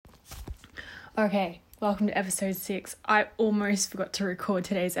Okay, welcome to episode 6. I almost forgot to record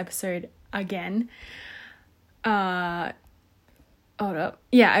today's episode again. Hold up.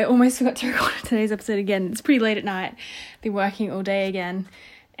 Yeah, I almost forgot to record today's episode again. It's pretty late at night. Been working all day again.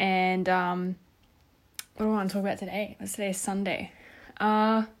 And what do I want to talk about today? Today's Sunday.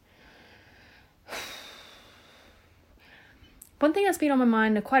 One thing that's been on my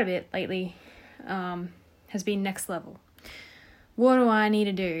mind quite a bit lately has been next level. What do I need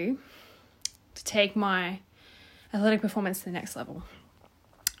to do to take my athletic performance to the next level?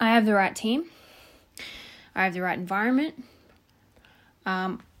 I have the right team. I have the right environment.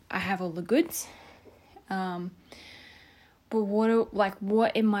 I have all the goods. But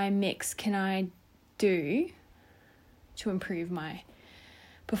what in my mix can I do to improve my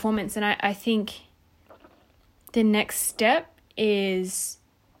performance? And I think the next step is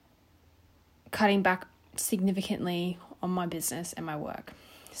cutting back significantly on my business and my work.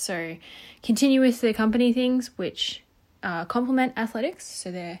 So continue with the company things which complement athletics.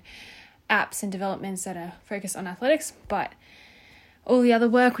 So they're apps and developments that are focused on athletics, but all the other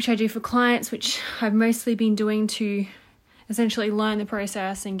work which I do for clients, which I've mostly been doing to essentially learn the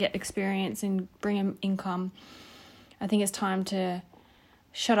process and get experience and bring in income, I think it's time to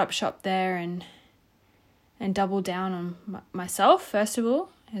shut up shop there and double down on myself, first of all,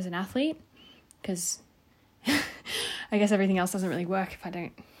 as an athlete, because I guess everything else doesn't really work if I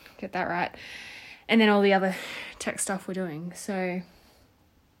don't get that right. And then all the other tech stuff we're doing. So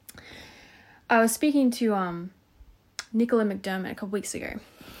I was speaking to Nicola McDermott a couple weeks ago,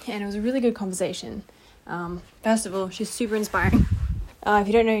 and it was a really good conversation. First of all, she's super inspiring. If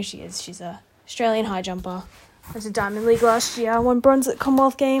you don't know who she is, she's an Australian high jumper. Went to Diamond League last year, won bronze at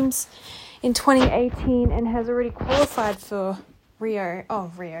Commonwealth Games in 2018, and has already qualified for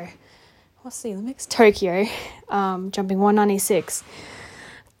what's the Olympics? Tokyo, jumping 196.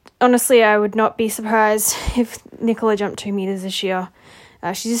 Honestly, I would not be surprised if Nicola jumped 2 meters this year.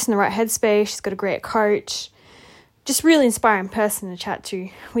 She's just in the right headspace. She's got a great coach. Just really inspiring person to chat to.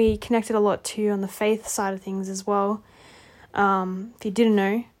 We connected a lot too on the faith side of things as well. If you didn't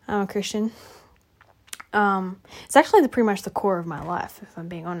know, I'm a Christian. It's actually pretty much the core of my life, if I'm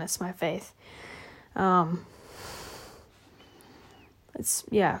being honest, my faith.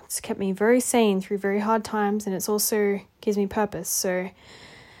 It's kept me very sane through very hard times, and it's also gives me purpose. So,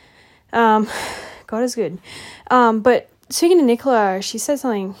 God is good. But speaking to Nicola, she said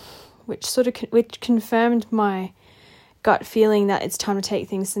something which confirmed my gut feeling that it's time to take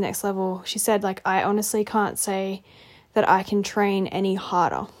things to the next level. She said, I honestly can't say that I can train any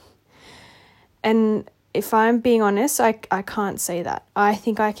harder. And if I'm being honest, I can't say that. I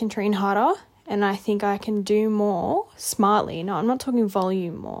think I can train harder, and I think I can do more smartly. No, I'm not talking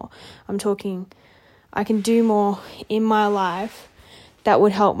volume more. I'm talking I can do more in my life that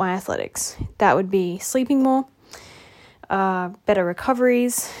would help my athletics. That would be sleeping more, better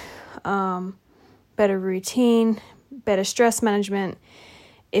recoveries, better routine, better stress management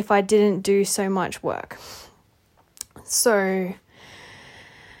if I didn't do so much work. So,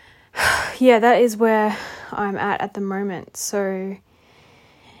 yeah, that is where I'm at the moment. So,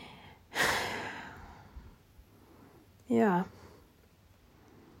 yeah,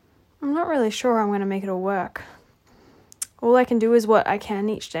 I'm not really sure how I'm going to make it all work. All I can do is what I can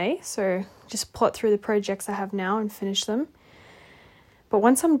each day. So just plot through the projects I have now and finish them. But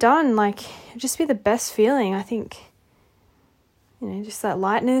once I'm done, it'll just be the best feeling. I think, just that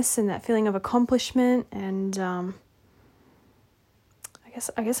lightness and that feeling of accomplishment. And I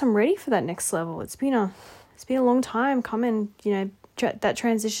guess I'm ready for that next level. It's been a long time coming, that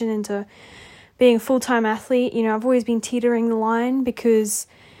transition into being a full-time athlete. I've always been teetering the line because,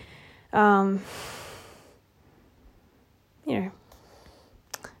 a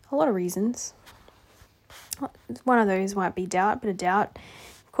lot of reasons. One of those might be doubt, but a doubt,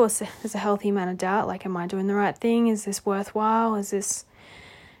 of course, there's a healthy amount of doubt. Am I doing the right thing? Is this worthwhile? Is this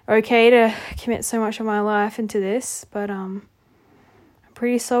okay to commit so much of my life into this? But I'm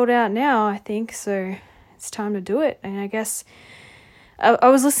pretty sold out now, I think, so it's time to do it. And I guess I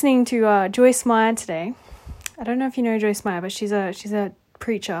was listening to Joyce Meyer today. I don't know if you know Joyce Meyer, but she's a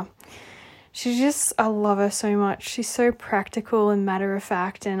preacher. I love her so much. She's so practical and matter of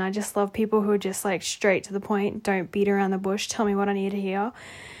fact, and I just love people who are just straight to the point, don't beat around the bush, tell me what I need to hear.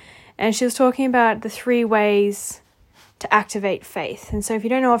 And she was talking about the 3 ways to activate faith. And so if you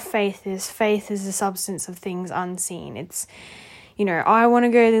don't know what faith is the substance of things unseen. It's, I want to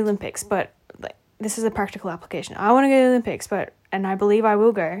go to the Olympics, but this is a practical application. I want to go to the Olympics, and I believe I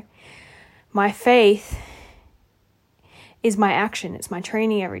will go. My faith is my action. It's my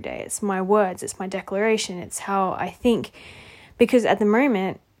training every day. It's my words. It's my declaration. It's how I think. Because at the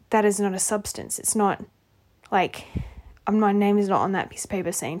moment, that is not a substance. It's not like my name is not on that piece of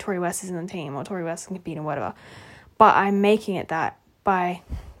paper saying Tori West is in the team or Tori West can compete or whatever. But I'm making it that by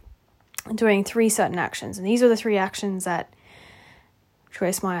doing 3 certain actions. And these are the 3 actions that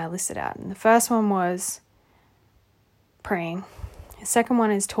Joyce Meyer listed out. And the first one was praying. The second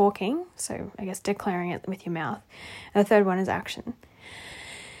one is talking. So I guess declaring it with your mouth. And the third one is action.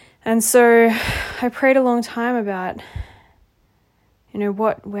 And so I prayed a long time about,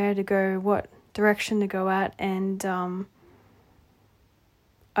 where to go, what direction to go at. And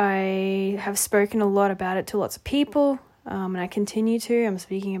I have spoken a lot about it to lots of people. And I continue to. I'm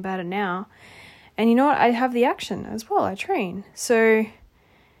speaking about it now. And you know what? I have the action as well. I train. So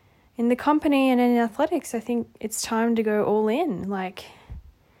in the company and in athletics, I think it's time to go all in. Like,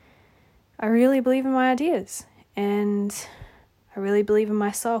 I really believe in my ideas. And I really believe in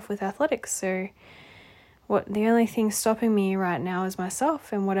myself with athletics. So the only thing stopping me right now is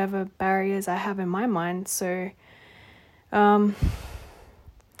myself and whatever barriers I have in my mind. So,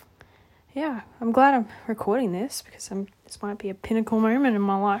 yeah, I'm glad I'm recording this because this might be a pinnacle moment in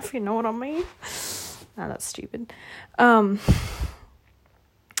my life, you know what I mean? No, that's stupid. But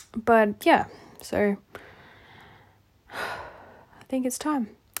yeah, so I think it's time.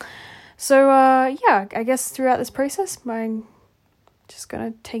 So, yeah, I guess throughout this process, I'm just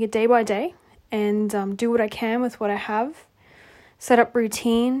going to take it day by day and do what I can with what I have, set up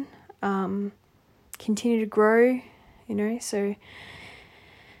routine, continue to grow, so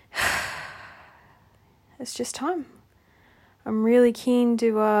it's just time. I'm really keen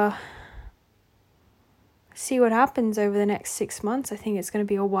to see what happens over the next 6 months. I think it's going to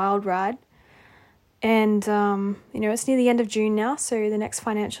be a wild ride. And, it's near the end of June now, so the next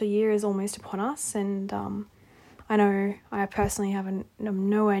financial year is almost upon us. And I know I personally I'm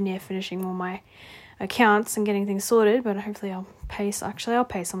nowhere near finishing all my accounts and getting things sorted, but hopefully I'll pace. Actually, I'll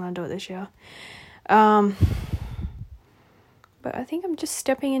pace. I'm going to do it this year. But I think I'm just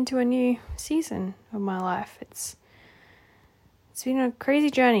stepping into a new season of my life. It's been a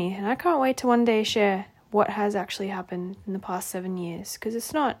crazy journey, and I can't wait to one day share what has actually happened in the past 7 years, because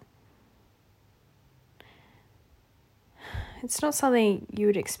it's not something you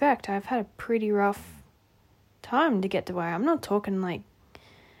would expect. I've had a pretty rough time to get to where I'm not talking like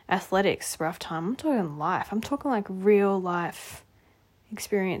athletics rough time. I'm talking life. I'm talking like real life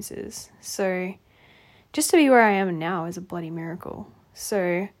experiences. So just to be where I am now is a bloody miracle.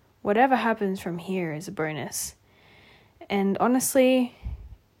 So whatever happens from here is a bonus. And honestly,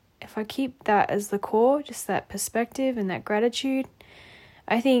 if I keep that as the core, just that perspective and that gratitude,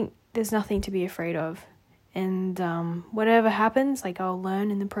 I think there's nothing to be afraid of. And whatever happens, like, I'll learn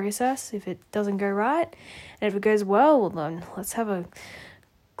in the process. If it doesn't go right, and if it goes well, then let's have a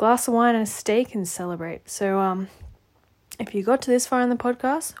glass of wine and a steak and celebrate. So if you got to this far in the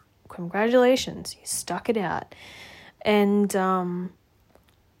podcast, congratulations, you stuck it out. And got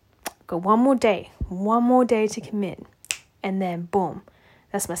one more day to commit, and then boom,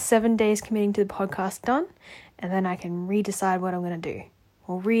 that's my 7 days committing to the podcast done. And then I can redecide what I'm going to do,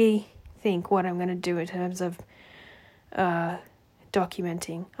 or rethink what I'm going to do in terms of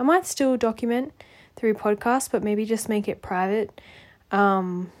documenting. I might still document through podcasts, but maybe just make it private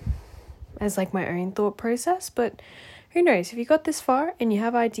as like my own thought process. But who knows, if you got this far and you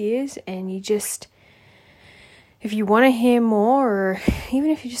have ideas and if you want to hear more, or even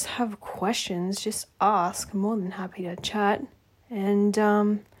if you just have questions, just ask. I'm more than happy to chat. And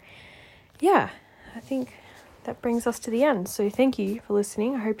yeah, I think that brings us to the end. So thank you for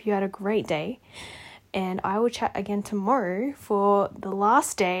listening. I hope you had a great day. And I will chat again tomorrow for the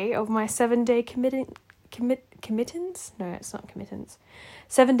last day of my 7-day committance? No, it's not committance.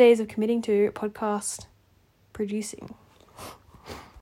 7 days of committing to podcast producing.